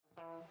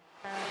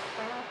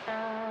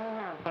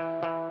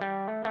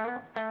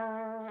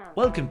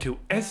Welcome to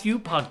SU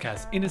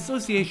Podcast in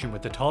association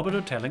with the Talbot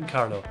Hotel in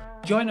Carlow.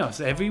 Join us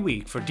every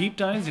week for deep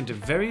dives into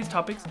various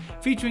topics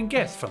featuring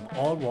guests from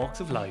all walks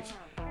of life.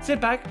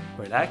 Sit back,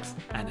 relax,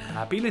 and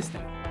happy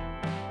listening.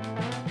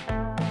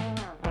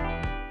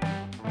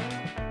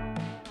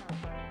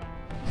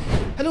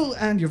 Hello,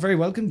 and you're very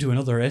welcome to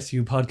another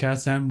SU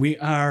Podcast, and we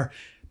are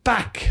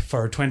back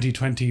for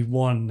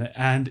 2021,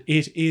 and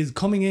it is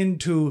coming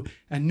into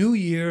a new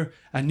year,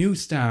 a new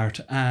start,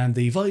 and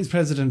the Vice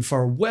President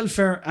for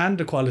Welfare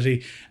and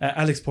Equality,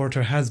 Alex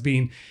Porter, has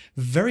been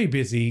very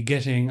busy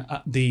getting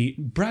the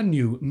brand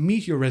new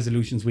Meet Your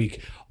Resolutions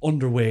Week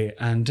underway,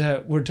 and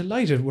we're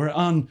delighted. We're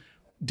on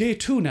day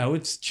 2 now.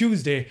 It's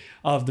Tuesday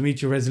of the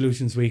Meet Your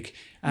Resolutions Week.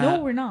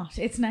 No, we're not.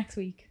 It's next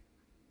week.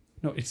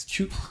 No, it's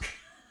Tuesday.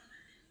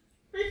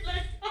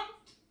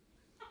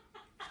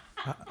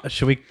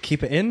 Should we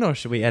keep it in or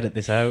should we edit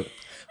this out?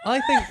 I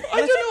don't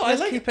know.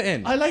 Let's keep it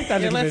in. I like that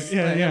a little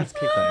bit. Let's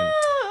keep that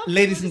in.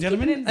 Ladies and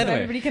gentlemen, so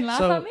everybody can laugh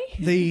at me.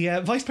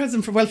 The Vice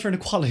President for Welfare and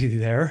Equality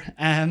there.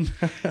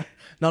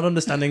 Not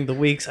understanding the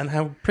weeks and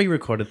how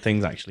pre-recorded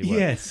things actually work.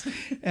 Yes.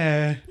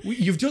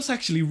 You've just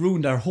actually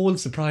ruined our whole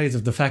surprise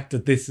of the fact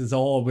that this is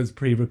always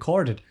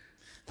pre-recorded.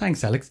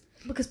 Thanks, Alex.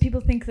 Because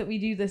people think that we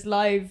do this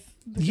live.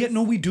 Yeah,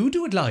 no, we do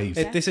it live.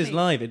 This is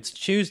live. It's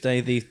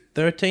Tuesday the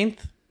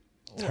 13th.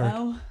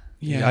 Wow.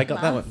 Yeah, I got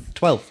that one.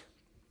 12th.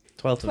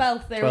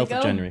 12th, there we go.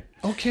 Of January.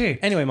 Okay.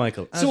 Anyway,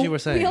 Michael, as you were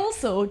saying. We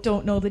also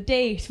don't know the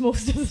date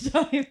most of the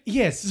time.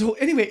 Yes, so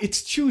anyway,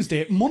 it's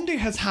Tuesday. Monday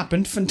has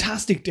happened.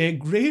 Fantastic day.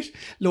 Great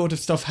load of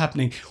stuff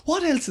happening.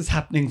 What else is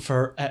happening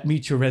for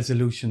Meet Your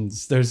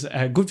Resolutions? There's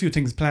a good few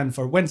things planned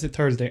for Wednesday,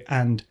 Thursday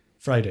and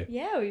Friday.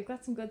 Yeah, we've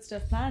got some good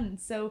stuff planned.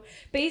 So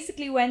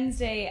basically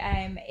Wednesday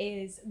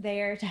is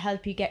there to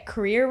help you get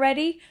career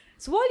ready.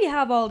 So while you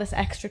have all this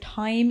extra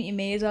time, you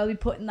may as well be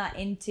putting that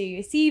into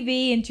your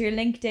CV, into your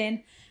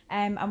LinkedIn.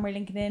 And we're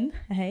linking in,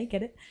 hey,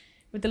 get it?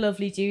 With the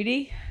lovely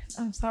Judy.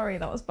 I'm sorry,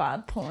 that was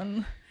bad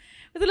pun.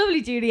 With the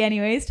lovely Judy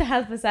anyways, to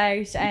help us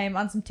out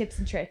on some tips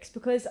and tricks.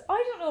 Because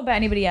I don't know about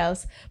anybody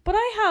else, but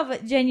I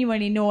have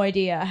genuinely no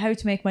idea how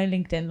to make my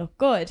LinkedIn look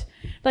good.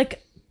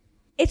 Like,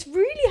 it's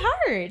really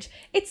hard.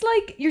 It's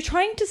like you're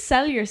trying to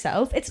sell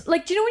yourself. It's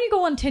like, do you know when you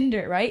go on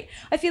Tinder, right?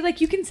 I feel like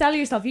you can sell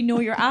yourself, you know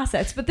your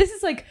assets. But this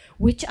is like,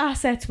 which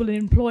assets will an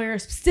employer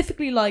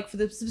specifically like for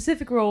the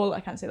specific role,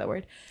 I can't say that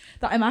word,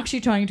 that I'm actually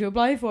trying to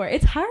apply for.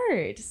 It's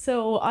hard.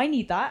 So I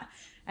need that.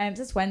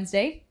 So it's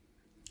Wednesday.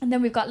 And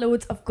then we've got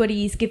loads of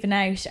goodies given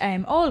out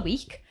all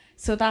week.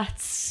 So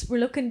we're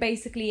looking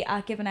basically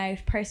at giving out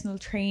personal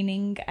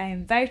training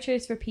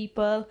vouchers for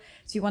people.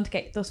 So you want to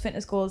get those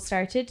fitness goals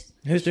started.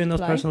 Who's doing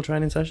those personal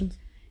training sessions?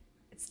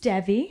 It's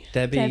Debbie.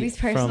 Debbie's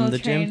personal from the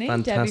training.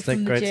 Gym.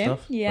 Fantastic, great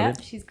stuff. Yeah,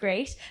 brilliant. She's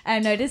great.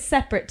 No, it is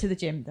separate to the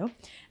gym though.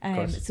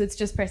 So it's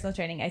just personal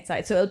training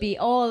outside. So it'll be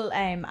all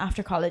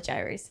after college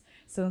hours.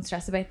 So don't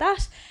stress about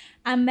that.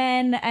 And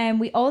then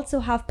we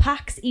also have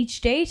packs each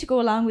day to go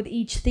along with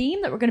each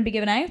theme that we're going to be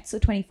giving out. So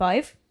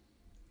 25.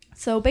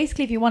 So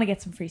basically, if you want to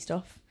get some free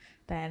stuff,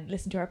 then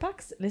listen to our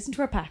packs.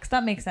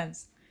 That makes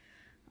sense.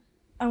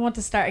 I want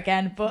to start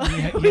again, but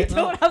we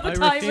don't have the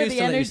time or the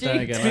energy.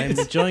 I'm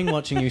enjoying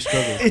watching you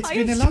struggle. It's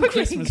been a long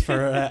Christmas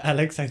for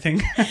Alex, I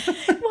think.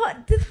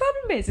 What the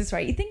problem is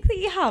right, you think that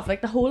you have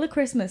like the whole of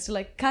Christmas to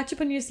like catch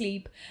up on your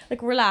sleep,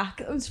 like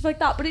relax and stuff like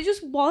that, but it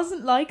just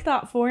wasn't like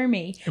that for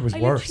me. It was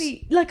worse.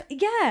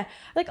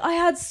 I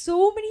had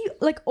so many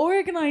like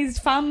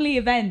organized family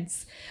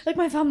events. Like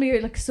my family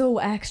are like so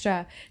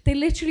extra. They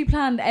literally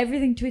planned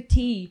everything to a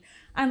T.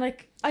 And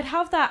like I'd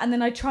have that and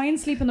then I'd try and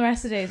sleep on the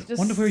rest of the days.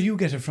 Wonder where you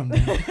get it from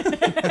then.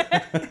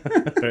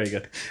 Very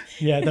good.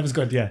 Yeah, that was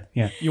good.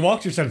 Yeah. You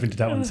walked yourself into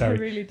that one, sorry. I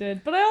really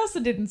did. But I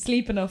also didn't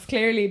sleep enough,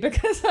 clearly,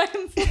 because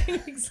I'm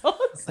fucking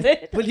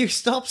exhausted. Will you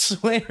stop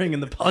swearing in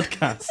the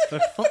podcast, for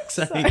fuck's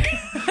sake?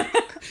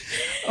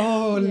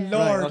 Oh, yeah.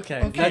 Lord.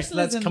 Right, okay.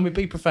 Let's can we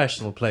be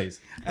professional, please?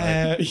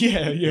 Yeah.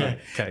 Right,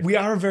 okay. We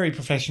are a very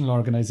professional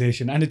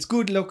organisation, and it's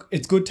good. Look,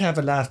 it's good to have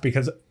a laugh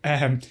because,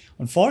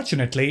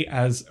 unfortunately,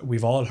 as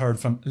we've all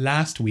heard from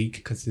last week,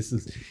 because this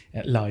is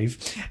live,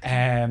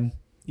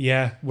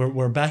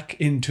 we're back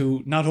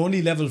into not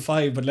only level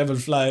 5 but level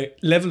 5.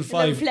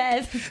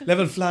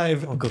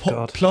 Oh, good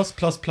God. Plus.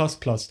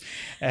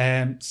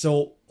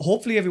 So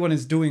hopefully everyone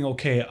is doing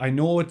okay. I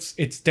know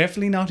it's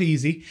definitely not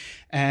easy.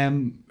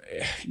 I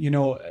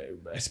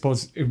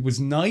suppose it was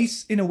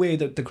nice in a way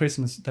that the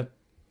Christmas that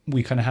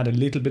we kind of had a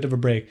little bit of a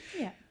break.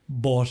 Yeah.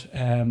 But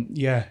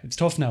it's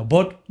tough now.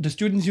 But the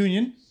Students'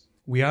 Union,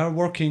 we are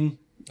working.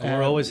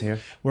 We're always here.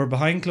 We're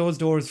behind closed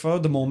doors for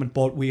the moment,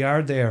 but we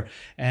are there.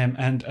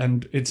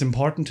 And it's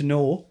important to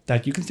know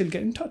that you can still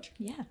get in touch.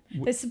 Yeah.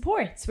 There's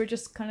supports. We're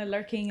just kind of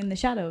lurking in the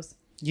shadows.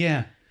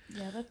 Yeah.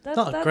 Yeah, that's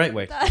not a great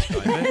way to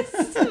describe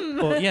it.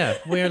 But yeah,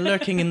 we're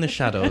lurking in the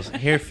shadows,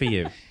 here for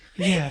you.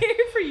 Yeah. Here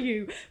for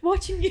you,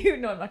 watching you.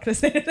 No, I'm not going to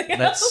say anything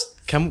else.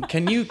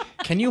 Can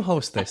you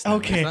host this? Then?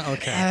 Okay. Is that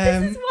okay?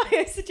 This is why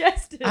I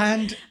suggested.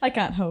 And I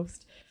can't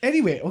host.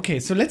 Anyway, okay,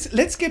 so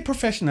let's get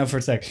professional for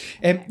a sec.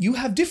 You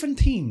have different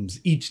themes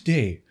each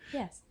day.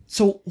 Yes.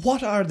 So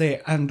what are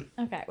they? And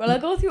Okay, well, I'll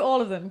go through all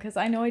of them because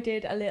I know I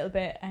did a little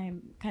bit,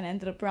 kind of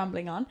ended up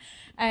rambling on.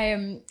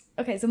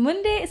 Okay, so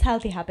Monday is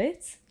healthy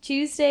habits.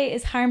 Tuesday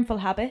is harmful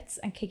habits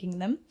and kicking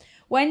them.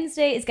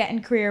 Wednesday is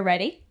getting career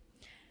ready.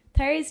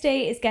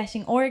 Thursday is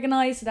getting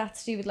organised, so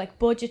that's to do with like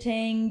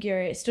budgeting,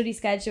 your study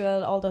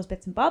schedule, all those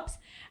bits and bobs.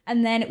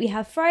 And then we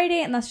have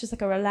Friday, and that's just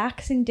like a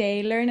relaxing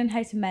day, learning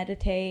how to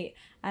meditate,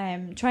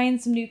 trying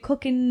some new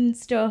cooking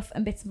stuff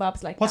and bits and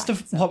bobs like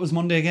that. What was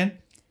Monday again?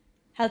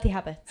 Healthy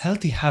habits.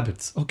 Healthy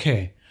habits.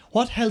 Okay.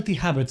 What healthy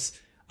habits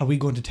are we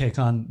going to take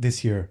on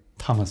this year,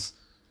 Thomas?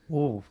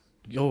 Oh,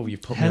 you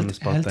put me on the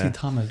spot Healthy there.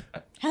 Thomas.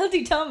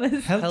 Healthy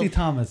Thomas. Healthy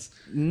Thomas.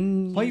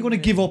 What are you going to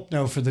give up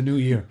now for the new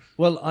year?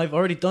 Well, I've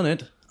already done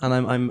it, and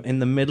I'm in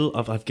the middle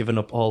of I've given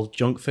up all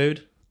junk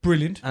food.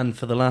 Brilliant. And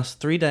for the last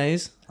 3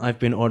 days, I've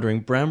been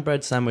ordering brown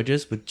bread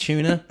sandwiches with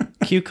tuna,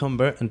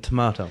 cucumber, and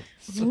tomato.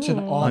 Such an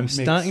odd I'm mix.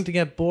 starting to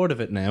get bored of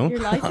it now. Your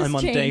life has I'm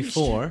on day changed.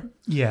 4.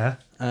 Yeah.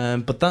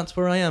 But that's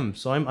where I am.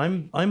 So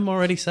I'm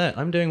already set.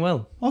 I'm doing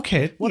well.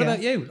 Okay. What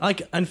about you?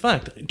 Like, in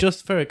fact,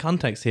 just for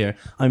context here,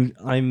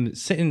 I'm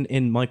sitting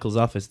in Michael's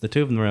office. The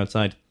two of them are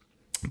outside.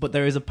 But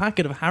there is a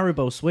packet of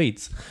Haribo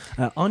sweets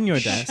on your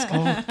desk.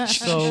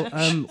 So,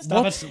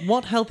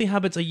 what healthy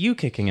habits are you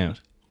kicking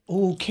out?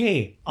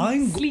 Okay.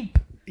 Sleep.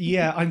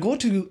 Yeah, I'm going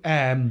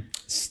to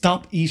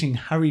stop eating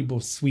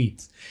Haribo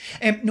sweets.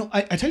 No,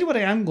 I tell you what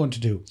I am going to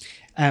do.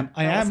 That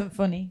wasn't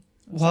funny.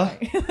 I'm What?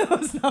 sorry. That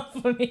was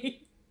not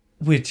funny.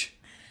 Which?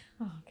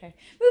 Oh, okay.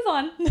 Move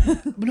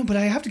on. No, but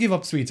I have to give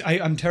up sweets.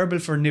 I'm terrible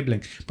for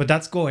nibbling, but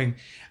that's going.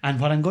 And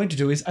what I'm going to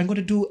do is I'm going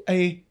to do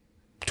a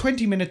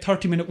 20-minute,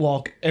 30-minute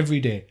walk every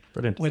day.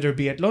 Brilliant. Whether it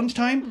be at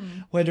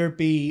lunchtime, whether it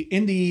be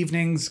in the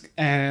evenings.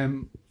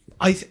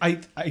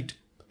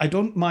 I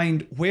don't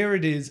mind where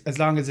it is as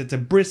long as it's a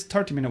brisk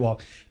 30-minute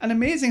walk. And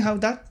amazing how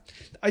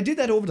I did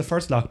that over the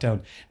first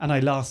lockdown and I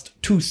lost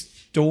 2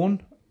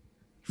 stone.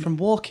 From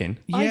walking?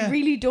 Yeah. I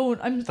really don't.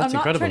 I'm not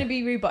incredible. trying to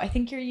be rude, but I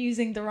think you're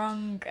using the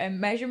wrong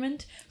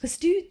measurement. Because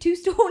 2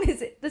 stone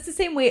that's the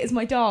same weight as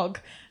my dog.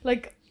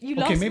 Like you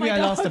lost. Okay, maybe my I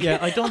dog. lost Yeah,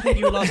 I don't think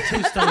you lost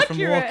 2 stone from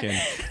Accurate. walking.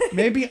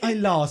 Maybe I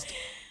lost.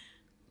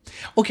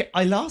 Okay,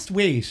 I lost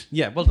weight.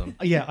 Yeah, well done.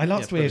 Yeah, I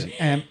lost weight.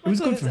 brilliant. It was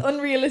So good it's for me.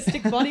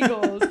 unrealistic body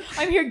goals.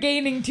 I'm here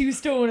gaining 2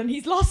 stone and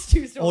he's lost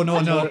 2 stone. Oh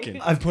no! walking.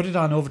 I've put it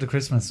on over the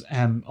Christmas.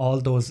 All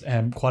those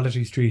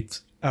quality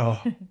streets.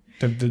 Oh,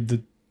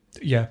 the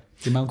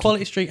amount.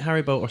 Quality Street,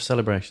 Haribo, or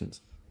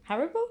Celebrations?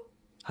 Haribo?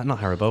 Not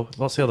Haribo.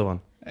 What's the other one?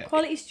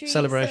 Quality Street.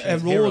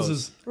 Celebrations.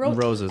 Roses.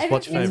 Roses.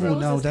 What's your favourite? Oh,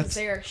 no, Roses, that's-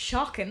 they're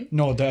shocking.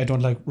 No, I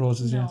don't like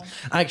roses. No. Yeah.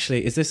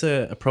 Actually, is this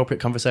a appropriate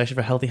conversation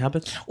for healthy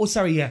habits? Oh,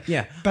 sorry. Yeah.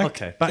 Yeah. Back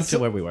to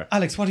where we were.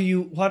 Alex, what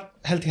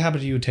healthy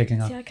habit are you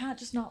taking on? See, I can't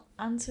just not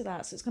answer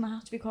that, so it's gonna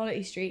have to be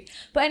Quality Street.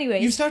 But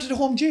anyway, You started a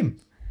home gym.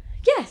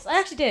 yes, I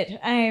actually did.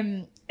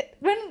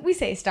 When we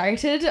say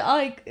started,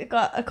 I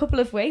got a couple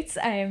of weights,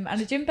 and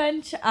a gym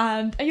bench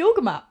and a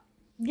yoga mat.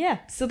 Yeah,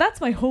 so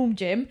that's my home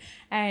gym.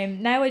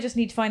 Now I just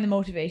need to find the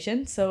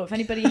motivation. So if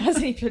anybody has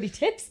any bloody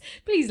tips,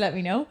 please let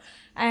me know.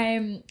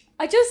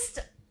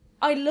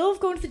 I love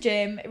going to the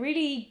gym. It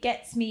really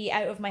gets me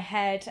out of my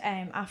head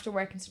after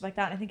work and stuff like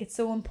that. And I think it's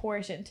so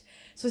important.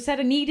 So I said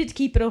I needed to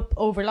keep it up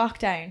over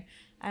lockdown.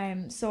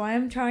 So I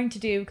am trying to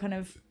do kind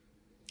of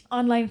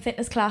online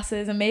fitness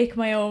classes and make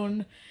my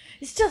own.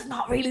 It's just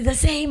not really the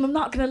same, I'm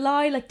not gonna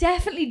lie. Like,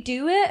 definitely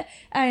do it,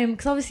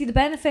 because obviously the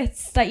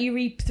benefits that you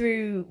reap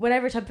through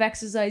whatever type of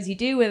exercise you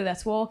do, whether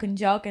that's walking,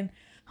 jogging,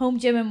 home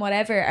gym and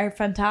whatever, are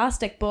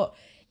fantastic, but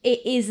it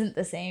isn't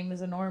the same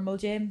as a normal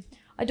gym.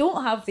 I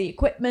don't have the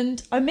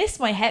equipment. I miss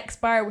my hex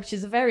bar, which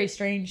is a very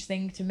strange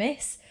thing to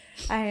miss,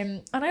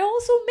 and I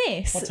also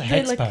miss What's a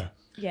hex bar?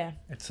 Yeah,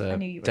 It's I a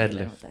knew you were gonna know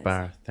what deadlift that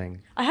bar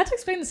thing. I had to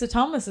explain this to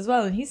Thomas as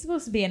well, and he's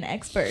supposed to be an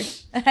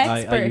expert.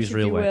 I use if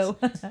real you weights.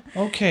 will.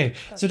 Okay,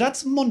 so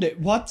that's Monday.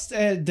 What's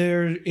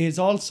there is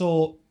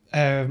also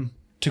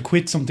to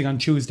quit something on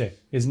Tuesday,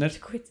 isn't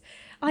it? Quit.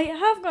 I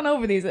have gone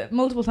over these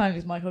multiple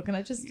times, Michael. Can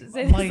I just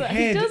say My this?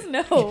 head. He does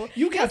know.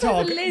 You He can't also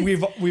has talk. a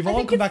list. We've I all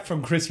think come it's- back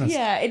from Christmas.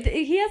 Yeah,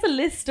 he has a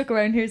list stuck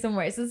around here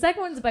somewhere. So the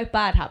second one's about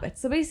bad habits.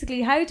 So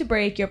basically, how to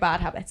break your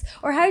bad habits,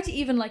 or how to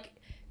even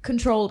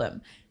control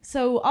them.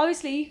 So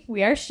obviously,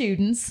 we are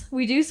students.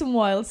 We do some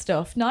wild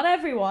stuff. Not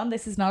everyone.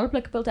 This is not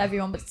applicable to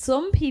everyone, but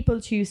some people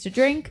choose to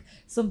drink.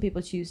 Some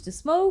people choose to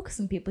smoke.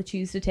 Some people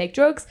choose to take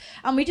drugs,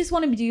 and we just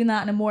want to be doing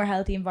that in a more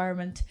healthy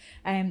environment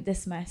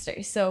this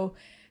semester. So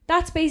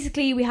that's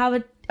basically, we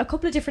have a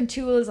couple of different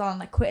tools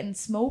on quitting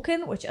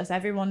smoking, which, as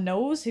everyone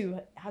knows who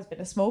has been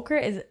a smoker,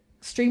 is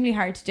extremely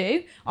hard to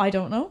do. I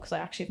don't know, because I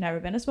actually have never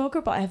been a smoker,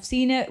 but I have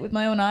seen it with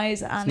my own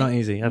eyes. And It's not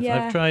easy.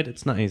 yeah. I've tried.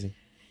 It's not easy.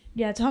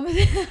 Yeah, Thomas,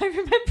 I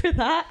remember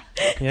that.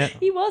 Yeah.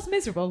 He was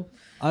miserable.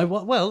 I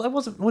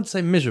wouldn't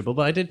say miserable,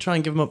 but I did try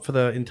and give them up for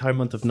the entire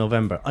month of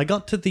November. I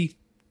got to the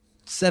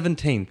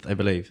 17th, I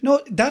believe. No,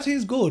 that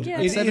is good.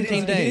 Yeah,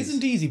 17 it days.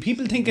 isn't easy.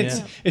 People think it's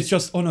Yeah. it's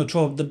just throw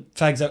the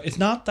fags out. It's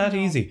not that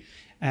easy.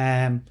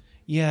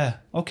 Yeah.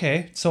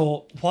 Okay.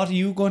 So what are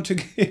you going to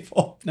give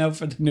up now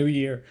for the new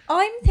year?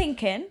 I'm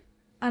thinking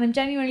and I'm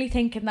genuinely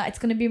thinking that it's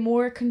going to be a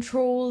more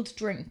controlled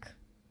drink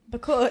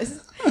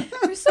because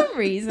for some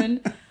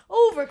reason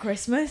over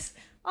Christmas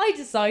I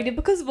decided,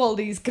 because of all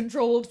these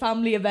controlled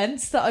family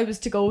events that I was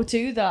to go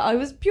to that I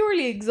was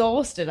purely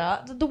exhausted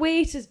at, that the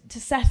way to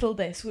settle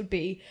this would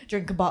be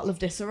drink a bottle of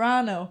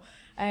Disaronno.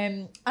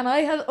 And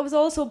I was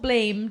also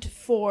blamed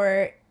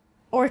for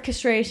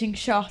orchestrating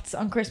shots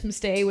on Christmas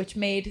Day, which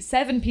made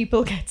 7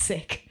 people get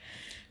sick.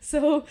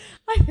 So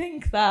I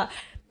think that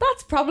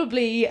that's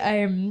probably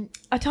a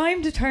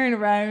time to turn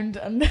around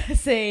and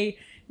say,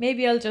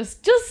 maybe I'll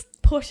just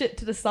push it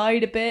to the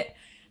side a bit.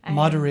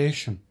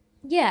 Moderation.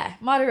 Yeah,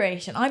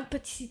 moderation.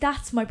 But see,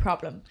 that's my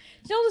problem.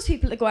 You know those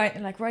people that go out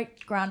and like, right,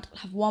 Grant, I'll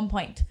have 1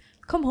 pint.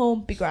 Come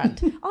home, be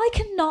grand. I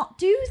cannot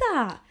do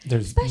that.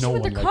 Especially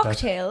when they're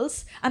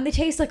cocktails and they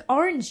taste like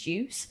orange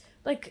juice.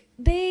 Like,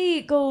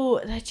 they're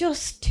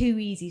just too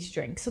easy to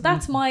drink. So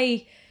that's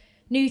my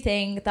new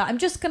thing, that I'm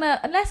just gonna,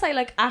 unless I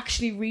like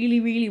actually really,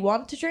 really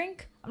want to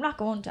drink, I'm not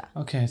going to.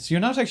 Okay, so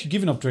you're not actually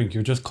giving up drink,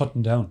 you're just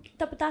cutting down.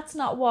 But that's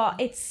not what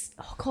it's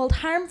called,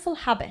 harmful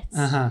habits.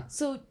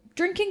 So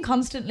drinking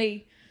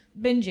constantly,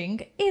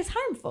 binging is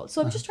harmful.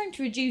 So I'm just trying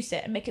to reduce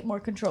it and make it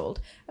more controlled.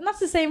 And that's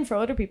the same for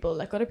other people.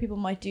 Like, other people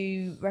might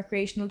do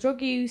recreational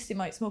drug use, they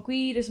might smoke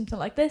weed or something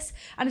like this.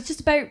 And it's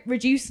just about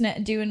reducing it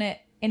and doing it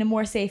in a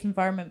more safe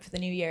environment for the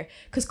new year.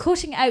 Because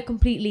cutting it out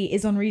completely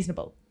is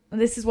unreasonable.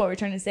 And this is what we're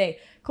trying to say.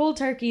 Cold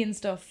turkey and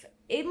stuff,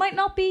 it might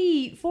not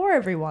be for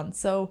everyone.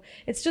 So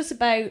it's just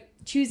about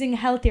choosing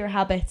healthier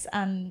habits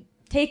and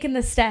taking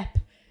the step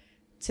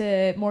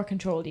to more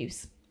controlled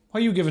use.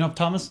 Why are you giving up,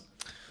 Thomas?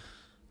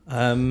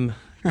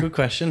 Good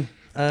question.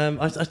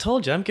 I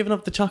told you, I'm giving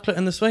up the chocolate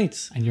and the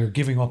sweets. And you're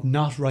giving up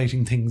not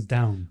writing things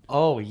down.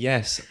 Oh,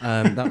 yes.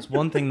 That's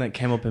one thing that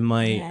came up in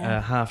my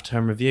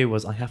half-term review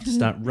was I have to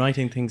start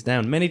writing things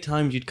down. Many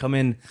times you'd come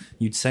in,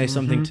 you'd say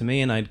something to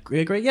me and I'd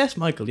agree, yes,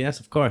 Michael, yes,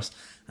 of course.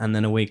 And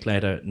then a week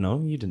later, no,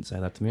 you didn't say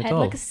that to me at Head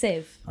all. like a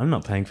sieve. I'm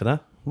not paying for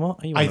that.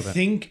 What are you on I about?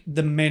 think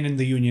the men in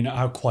the union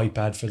are quite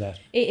bad for that.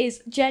 It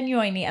is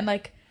genuinely, and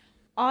like,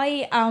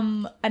 I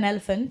am an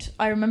elephant.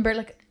 I remember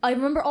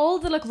all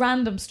the like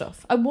random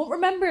stuff. I won't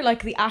remember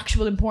like the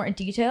actual important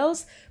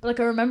details, but like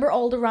I remember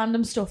all the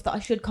random stuff that I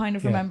should kind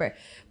of remember.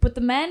 But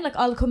the men, like,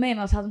 I'll come in,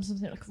 I'll tell them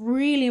something like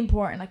really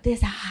important, like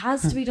this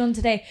has to be done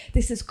today.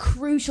 This is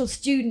crucial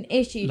student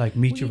issue. Like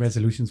meet your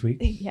resolutions week.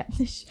 Yeah.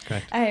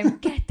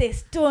 Correct. Get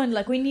this done.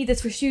 Like, we need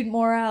this for student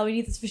morale. We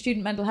need this for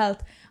student mental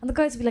health. And the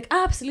guys will be like,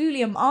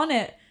 absolutely, I'm on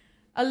it.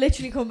 I'll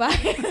literally come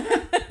back.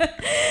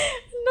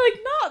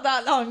 Like, not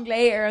that long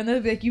later, and they'll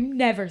be like, you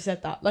never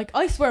said that. Like,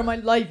 I swear on my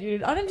life you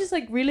did. And I'm just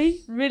like,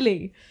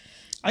 really?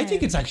 I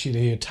think it's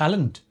actually a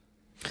talent.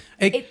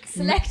 It's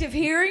selective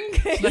hearing.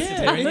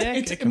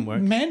 It can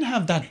work. Men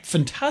have that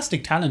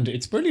fantastic talent.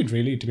 It's brilliant,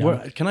 really, to be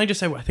honest. Can I just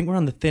say, I think we're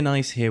on the thin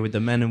ice here with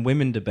the men and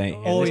women debate.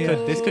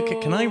 This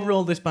could, can I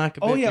roll this back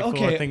a bit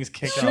before things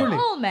kick off? Not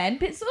all men,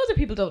 but some other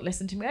people don't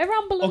listen to me. I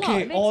ramble a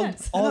lot. It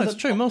makes sense. That's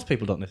true. Most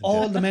people don't listen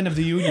all to the men of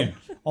the union.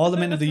 All the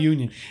men of the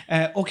union.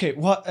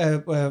 What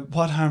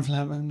harmful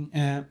happened?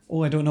 I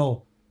don't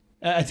know.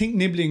 I think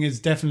nibbling is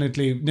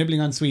definitely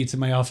nibbling on sweets in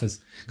my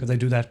office, because I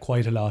do that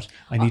quite a lot.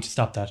 I need to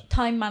stop that.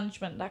 Time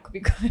management, that could be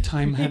good.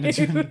 Time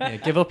management. Yeah,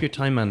 give up your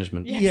time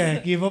management. Yes. Yeah,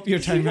 give up your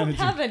time management.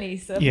 You don't have any,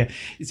 so. Yeah.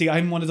 You see,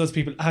 I'm one of those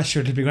people,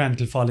 sure, it'll be grand,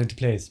 it'll fall into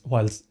place,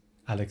 whilst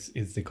Alex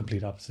is the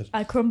complete opposite.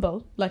 I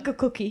crumble like a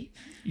cookie.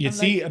 You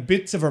see,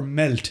 bits of her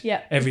melt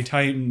every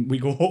time we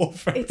go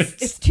over.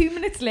 It's 2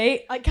 minutes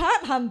late. I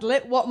can't handle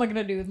it. What am I going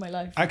to do with my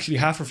life? Actually,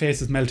 half her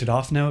face is melted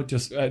off now,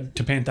 just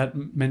to paint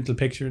that mental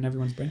picture in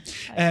everyone's brain.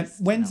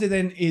 Wednesday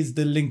then is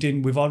the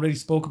LinkedIn. We've already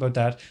spoke about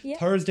that. Yeah.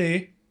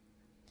 Thursday.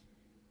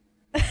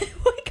 Why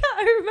can't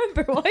I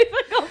remember? Why have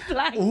I gone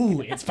blank?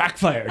 Ooh, it's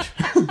backfired.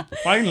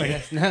 Finally.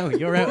 Yes, now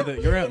you're out of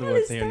the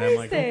woods here now,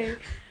 Michael.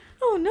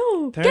 Oh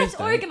no! Thursday. Get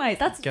organised.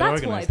 That's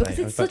organised why, because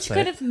it's such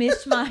kind of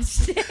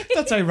mishmash day.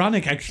 That's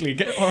ironic, actually.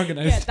 Get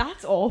organised. Yeah,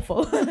 that's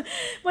awful.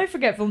 My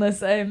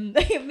forgetfulness.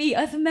 Me,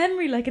 I have a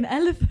memory like an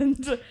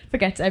elephant.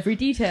 Forgets every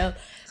detail.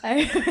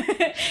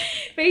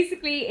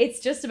 Basically,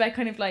 it's just about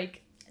kind of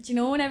like, do you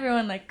know when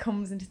everyone like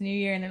comes into the new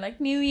year and they're like,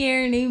 new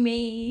year, new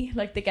me,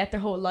 like they get their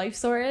whole life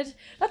sorted?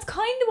 That's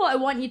kind of what I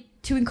want you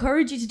to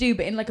encourage you to do,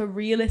 but in like a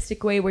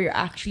realistic way where you're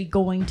actually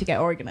going to get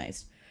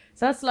organised.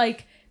 So that's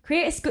like,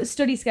 create a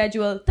study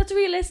schedule that's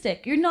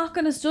realistic. You're not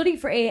going to study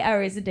for 8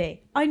 hours a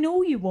day. I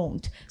know you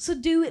won't. So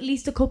do at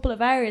least a couple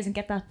of hours and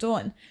get that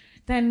done.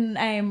 Then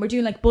we're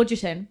doing like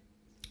budgeting.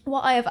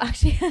 What I have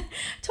actually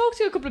talked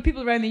to a couple of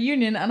people around the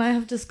union, and I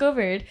have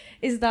discovered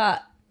is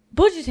that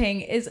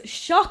budgeting is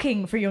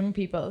shocking for young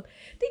people.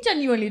 They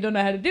genuinely don't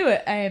know how to do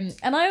it. And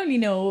I only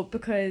know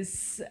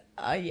because,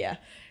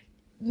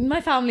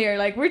 my family are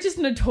like, we're just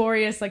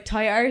notorious like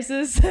tight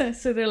arses.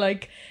 So they're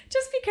like,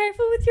 just be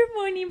careful with your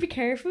money and be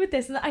careful with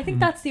this. And I think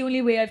that's the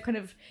only way I've kind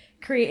of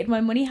created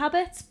my money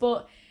habits.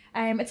 But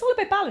it's all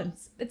about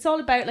balance. It's all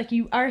about like,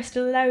 you are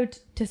still allowed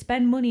to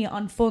spend money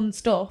on fun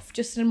stuff,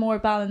 just in a more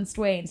balanced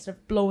way, instead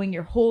of blowing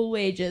your whole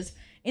wages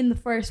in the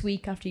first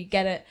week after you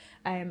get it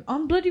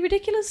on bloody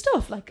ridiculous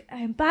stuff like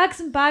bags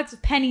and bags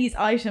of pennies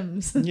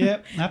items. Yeah,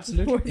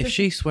 absolutely. If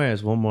she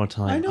swears one more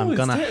time, I'm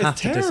going to have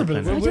to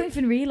discipline her. I don't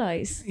even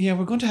realise. Yeah,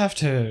 we're going to have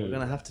to... We're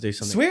going to have to do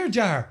something. Swear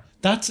jar.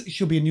 That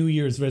should be a New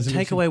Year's resolution.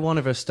 Take away one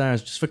of her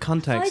stars. Just for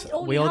context,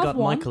 we all got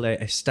one. Michael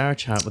a star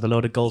chart with a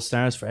load of gold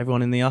stars for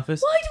everyone in the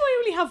office. Why do I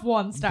only have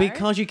one star?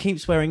 Because you keep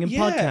swearing in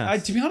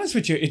podcasts. To be honest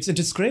with you, it's a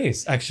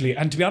disgrace, actually.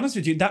 And to be honest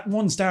with you, that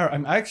one star,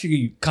 I'm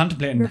actually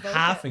contemplating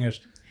halving it.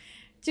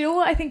 Do you know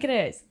what I think it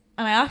is?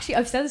 And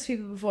I've said this to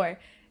people before.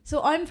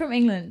 So I'm from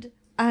England,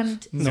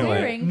 and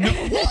swearing...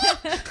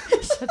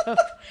 Shut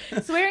up.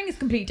 Swearing is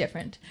completely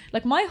different.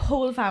 Like, my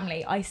whole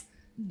family, I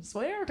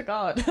swear to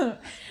God,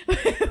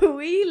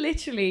 we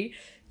literally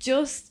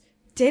just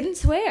didn't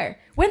swear.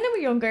 When they were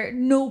younger,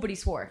 nobody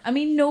swore. I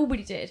mean,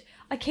 nobody did.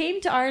 I came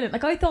to Ireland,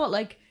 like, I thought,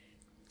 like,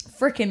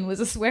 frickin'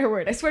 was a swear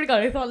word. I swear to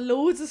God, I thought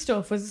loads of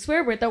stuff was a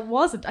swear word that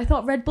wasn't. I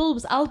thought Red Bull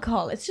was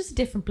alcohol. It's just a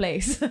different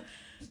place.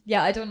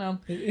 Yeah, I don't know.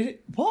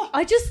 What?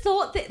 I just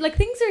thought that, like,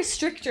 things are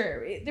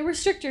stricter. They were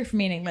stricter for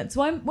me in England.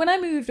 So when I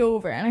moved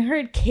over and I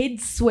heard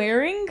kids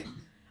swearing,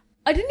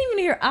 I didn't even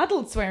hear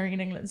adults swearing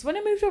in England. So when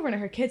I moved over and I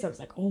heard kids, I was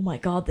like, oh my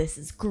God, this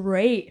is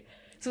great.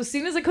 So as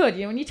soon as I could,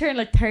 when you turn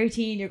like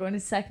 13, you're going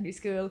to secondary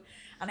school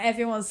and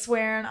everyone's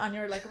swearing and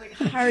you're like a big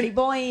hardy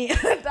boy.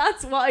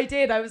 That's what I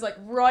did. I was like,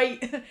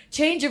 right,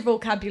 change your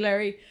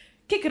vocabulary,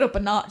 kick it up a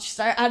notch,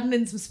 start adding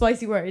in some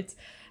spicy words.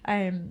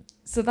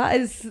 So that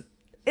is...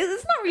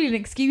 It's not really an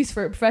excuse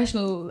for a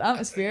professional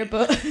atmosphere,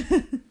 but...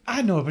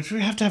 I know, but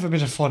we have to have a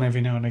bit of fun every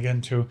now and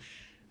again too.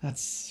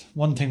 That's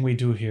one thing we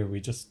do here.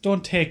 We just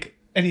don't take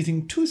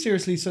anything too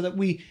seriously so that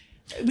we...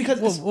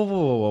 Because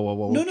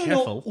whoa.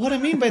 No. What I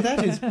mean by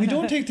that is we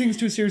don't take things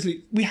too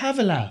seriously. We have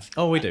a laugh.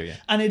 Oh, we do, yeah.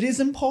 And it is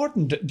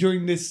important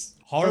during this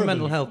horrible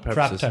mental health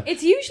purposes. time.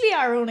 It's usually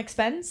our own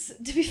expense,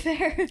 to be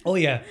fair. Oh,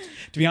 yeah.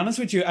 To be honest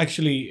with you,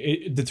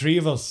 actually, the three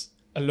of us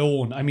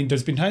alone, I mean,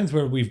 there's been times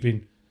where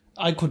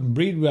I couldn't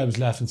breathe where I was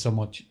laughing so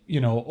much,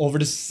 over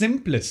the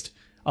simplest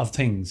of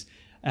things.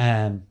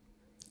 And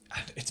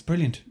it's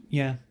brilliant.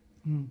 Yeah.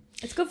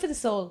 It's good for the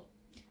soul.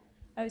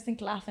 I always think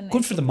laughing.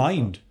 Good for the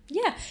mind.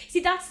 Yeah. See,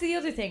 that's the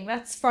other thing.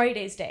 That's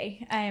Friday's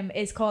Day.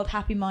 Is called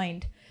Happy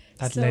Mind.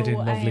 That led in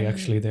lovely,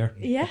 actually, there.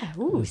 Yeah.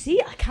 Ooh,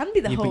 see, I can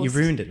be the host. But you've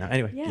ruined it now.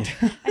 Anyway. Yeah.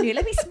 Anyway,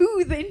 let me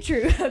smooth the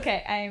intro.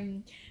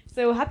 Okay.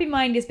 So Happy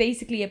Mind is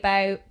basically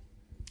about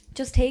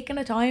just taking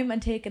the time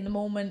and taking the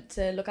moment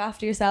to look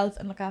after yourself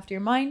and look after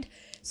your mind.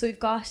 So we've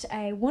got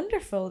a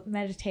wonderful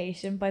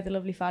meditation by the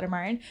lovely Father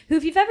Martin, who,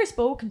 if you've ever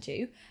spoken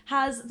to,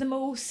 has the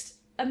most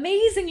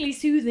amazingly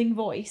soothing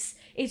voice.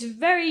 It's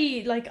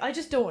very, I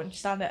just don't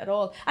understand it at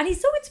all. And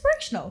he's so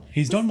inspirational.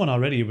 He's done one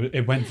already.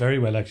 It went very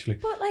well, actually.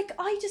 But,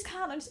 I just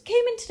can't. I just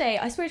came in today.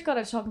 I swear to God,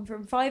 I was talking for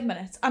 5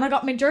 minutes. And I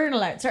got my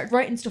journal out, started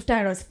writing stuff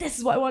down. I was like, this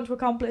is what I want to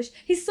accomplish.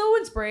 He's so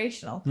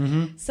inspirational.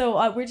 Mm-hmm.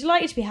 So we're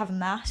delighted to be having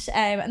that.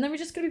 And then we're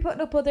just going to be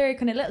putting up other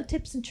kind of little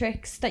tips and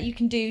tricks that you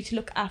can do to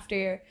look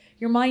after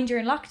your mind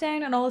during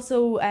lockdown. And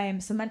also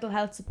some mental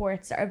health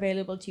supports that are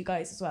available to you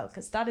guys as well.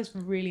 Because that is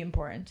really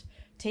important.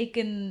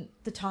 Taking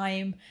the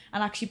time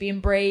and actually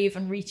being brave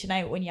and reaching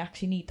out when you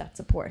actually need that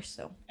support.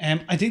 So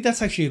I think that's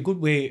actually a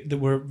good way that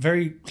we're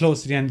very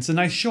close to the end. It's a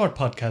nice short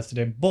podcast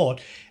today, but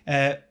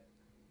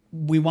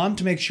we want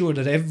to make sure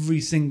that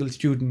every single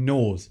student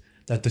knows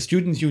that the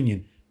Students'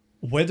 Union,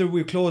 whether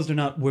we're closed or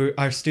not, we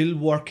are still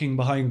working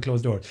behind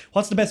closed doors.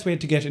 What's the best way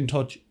to get in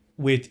touch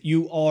with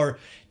you or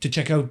to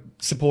check out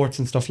supports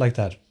and stuff like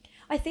that?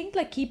 I think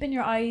keeping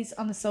your eyes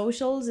on the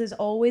socials is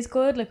always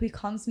good. We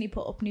constantly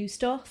put up new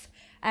stuff.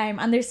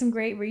 And there's some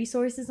great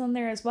resources on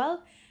there as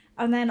well.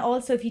 And then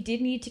also, if you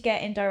did need to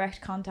get in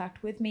direct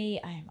contact with me,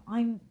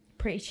 I'm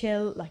pretty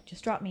chill.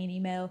 Just drop me an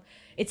email.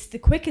 It's the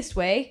quickest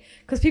way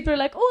because people are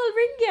like, oh, I'll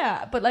ring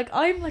ya. But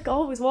I'm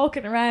always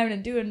walking around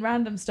and doing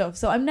random stuff.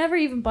 So I'm never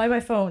even by my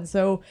phone.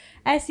 So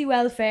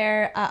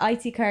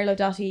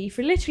SUwelfare@itcarlo.ie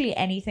for literally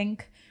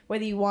anything.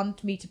 Whether you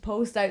want me to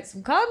post out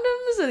some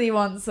condoms, whether you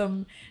want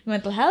some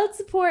mental health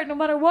support, no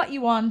matter what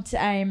you want,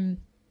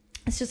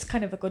 it's just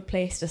kind of a good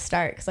place to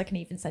start because I can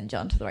even send you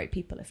on to the right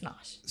people if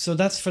not. So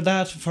that's for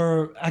that.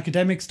 For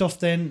academic stuff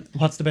then,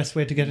 what's the best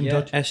way to get in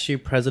touch? SU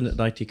President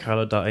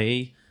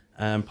itcarlo.ie.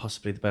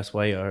 Possibly the best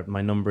way, or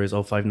my number is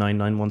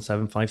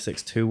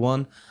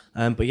 0599175621.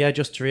 But yeah,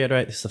 just to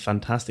reiterate, this is a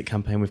fantastic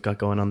campaign we've got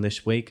going on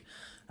this week.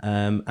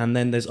 And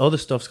then there's other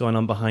stuff's going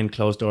on behind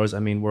closed doors. I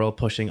mean, we're all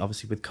pushing,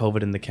 obviously with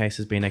COVID and the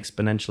cases being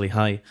exponentially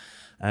high,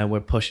 we're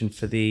pushing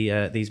for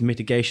these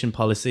mitigation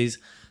policies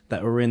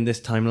that were in this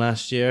time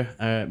last year,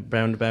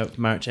 around about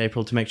March,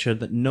 April, to make sure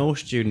that no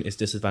student is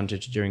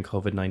disadvantaged during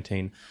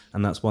COVID-19.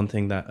 And that's one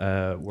thing that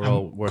we're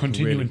all working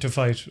continuing to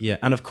fight. Yeah,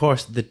 and of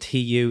course, the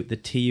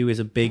TU is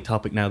a big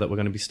topic now that we're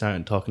going to be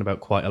starting talking about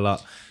quite a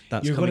lot.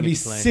 You're going to be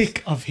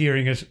sick of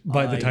hearing it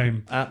by the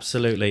time.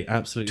 Absolutely.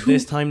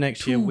 This time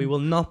next year, we will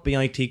not be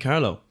IT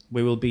Carlo.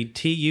 We will be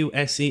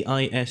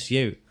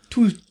TUSEISU.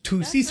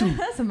 Sisu.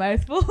 That's a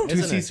mouthful. To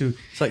Isn't it? Sisu.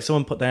 It's like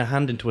someone put their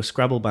hand into a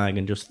Scrabble bag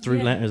and just threw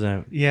Yeah. letters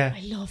out. Yeah.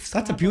 I love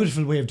That's a Scrabble.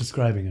 beautiful way of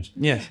describing it.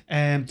 Yeah.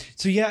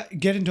 So yeah,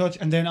 get in touch,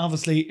 and then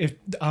obviously if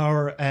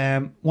our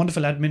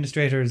wonderful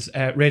administrators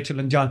Rachel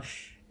and John,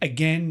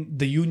 again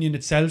the union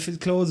itself is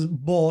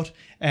closed, but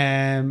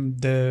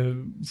the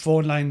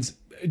phone lines,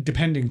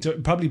 depending,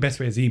 probably best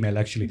way is email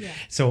actually. Yeah.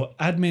 So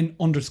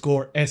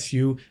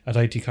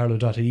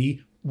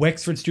admin_su@itcarlo.ie.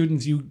 Wexford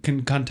students, you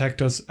can contact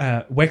us,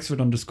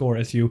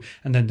 Wexford_SU,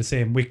 and then the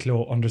same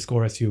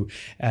Wicklow_SU,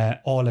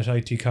 all at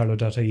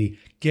itcarlo.ie.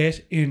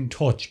 Get in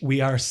touch. We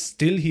are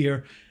still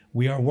here.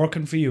 We are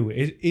working for you.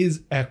 It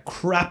is a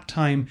crap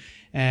time,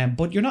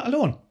 but you're not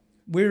alone.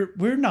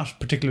 We're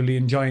not particularly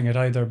enjoying it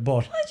either,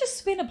 but I'll just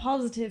spin a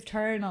positive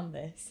turn on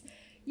this.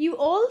 You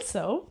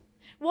also,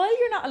 while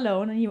you're not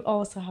alone and you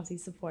also have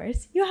these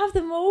supports, you have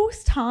the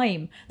most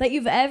time that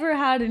you've ever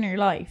had in your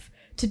life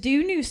to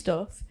do new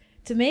stuff,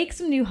 to make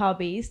some new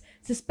hobbies,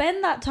 to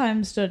spend that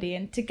time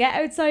studying, to get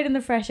outside in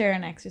the fresh air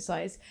and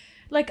exercise.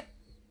 Like,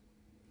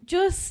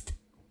 just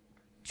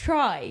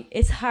try.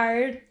 It's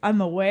hard.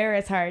 I'm aware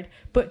it's hard,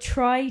 but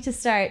try to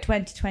start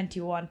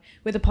 2021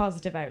 with a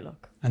positive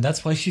outlook. and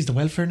that's why she's the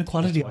welfare and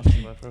equality.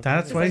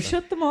 That's why.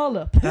 Shut them all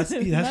up. That's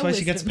why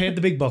she gets paid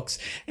the big bucks.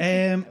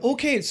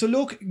 Okay, so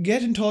look,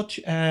 get in touch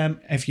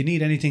if you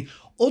need anything.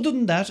 Other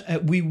than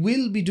that, we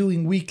will be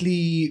doing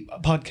weekly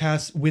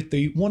podcasts with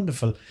the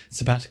wonderful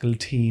sabbatical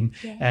team,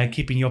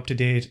 keeping you up to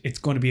date. It's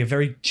going to be a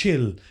very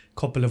chill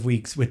couple of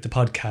weeks with the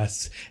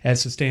podcasts,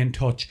 so stay in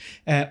touch.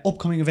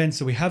 Upcoming events,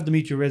 so we have the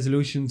Meet Your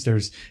Resolutions.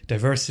 There's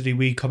Diversity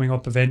Week coming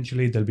up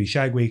eventually. There'll be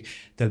Shag Week.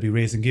 There'll be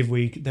Raise and Give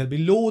Week. There'll be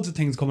loads of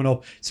things coming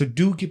up, so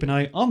do keep an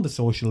eye on the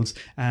socials.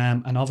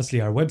 And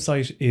obviously our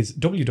website is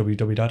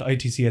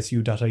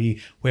www.itcsu.ie,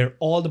 where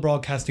all the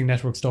broadcasting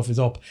network stuff is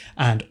up,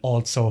 and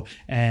also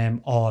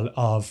all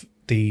of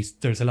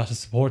there's a lot of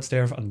supports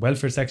there on the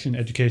welfare section,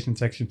 education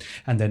section,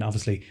 and then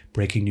obviously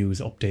breaking news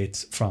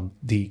updates from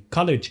the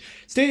college.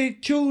 Stay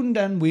tuned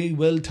and we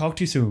will talk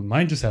to you soon.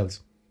 Mind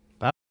yourselves.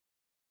 Bye.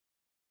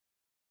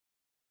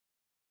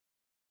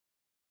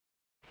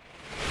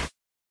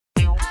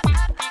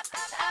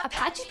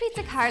 Apache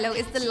Pizza Carlo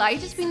is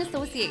delighted to be in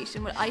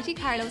association with IT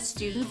Carlo's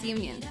Students'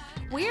 Union.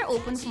 We are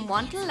open from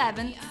 1 to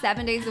 11,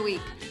 7 days a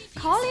week.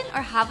 Call in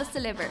or have us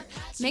deliver.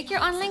 Make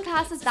your online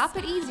classes that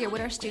bit easier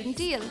with our student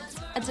deal.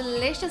 A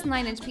delicious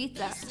 9-inch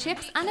pizza,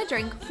 chips and a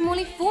drink from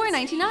only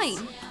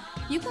 $4.99.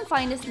 You can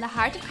find us in the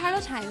heart of Carlo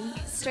Town,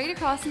 straight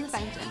across from the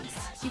fountains.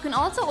 You can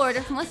also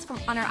order from us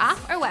on our app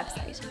or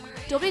website,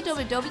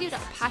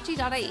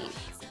 www.apache.ie.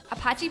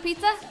 Apache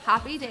Pizza,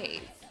 happy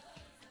days.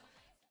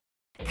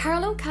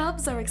 Carlo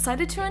Cabs are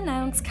excited to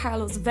announce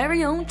Carlo's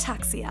very own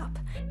taxi app.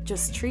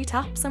 Just 3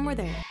 taps and we're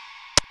there.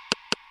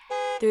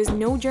 There's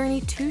no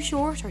journey too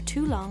short or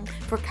too long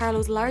for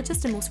Carlo's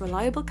largest and most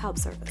reliable cab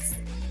service.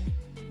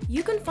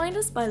 You can find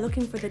us by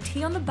looking for the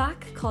T on the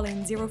back,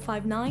 calling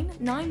 059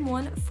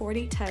 91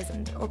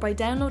 40,000, or by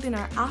downloading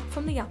our app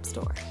from the App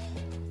Store.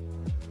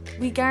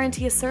 We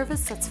guarantee a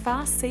service that's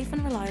fast, safe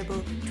and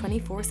reliable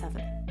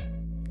 24/7.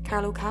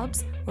 Carlo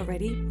Cabs, we're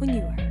ready when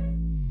you are.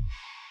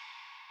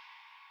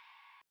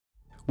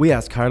 We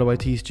asked Carlo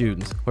IT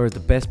students where is the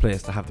best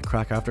place to have the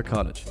crack after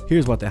college.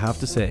 Here's what they have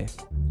to say.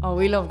 Oh,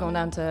 we love going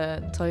down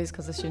to Tully's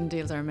because the student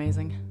deals are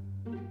amazing.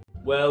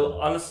 Well,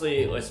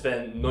 honestly, I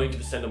spend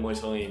 90% of my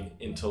time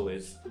in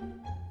Tully's.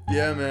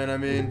 Yeah, man, I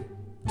mean,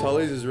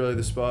 Tully's is really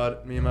the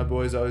spot. Me and my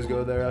boys always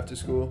go there after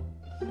school.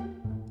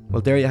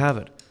 Well, there you have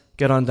it.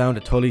 Get on down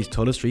to Tully's,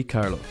 Tullow Street,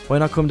 Carlo. Why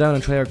not come down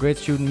and try our great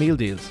student meal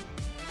deals?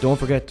 Don't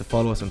forget to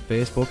follow us on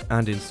Facebook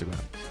and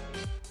Instagram.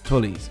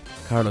 Tully's,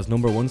 Carlo's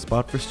 #1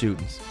 spot for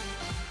students.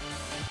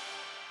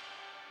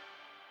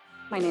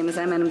 My name is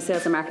Emma and I'm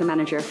Sales and Marketing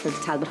Manager for the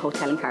Talbot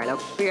Hotel in Carlow.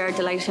 We are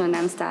delighted to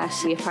announce that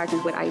we have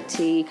partnered with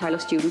IT Carlow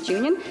Students'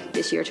 Union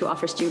this year to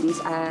offer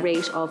students a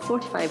rate of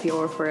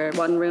 €45 for a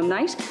 1-room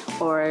night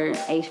or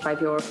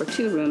 €85 for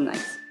 2-room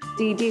nights.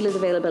 The deal is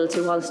available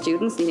to all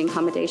students needing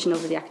accommodation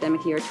over the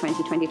academic year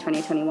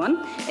 2020-2021.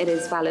 It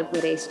is valid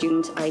with a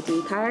student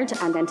ID card,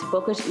 and then to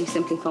book it you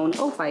simply phone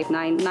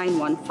 059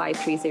 91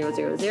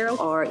 53000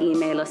 or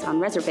email us on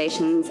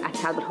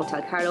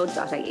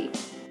reservations@talbothotelcarlow.ie.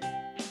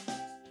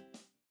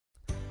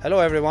 Hello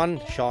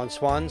everyone, Sean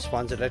Swan,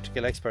 Swan's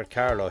Electrical Expert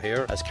Carlow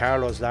here. As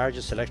Carlow's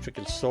largest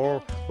electrical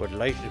store, we're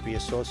delighted to be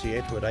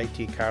associated with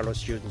IT Carlow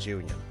Students'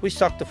 Union. We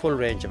stock the full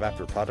range of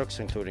Apple products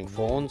including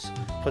phones,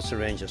 plus a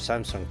range of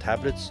Samsung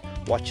tablets,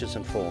 watches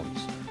and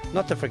phones.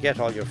 Not to forget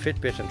all your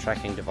Fitbit and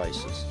tracking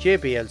devices,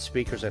 JBL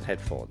speakers and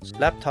headphones,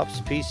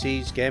 laptops,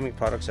 PCs, gaming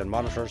products and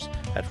monitors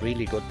at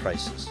really good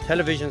prices.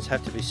 Televisions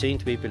have to be seen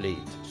to be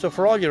believed. So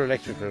for all your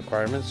electrical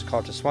requirements,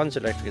 call to Swan's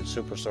Electrical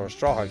Superstore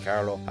Strawhall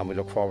Carlow and we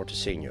look forward to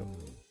seeing you.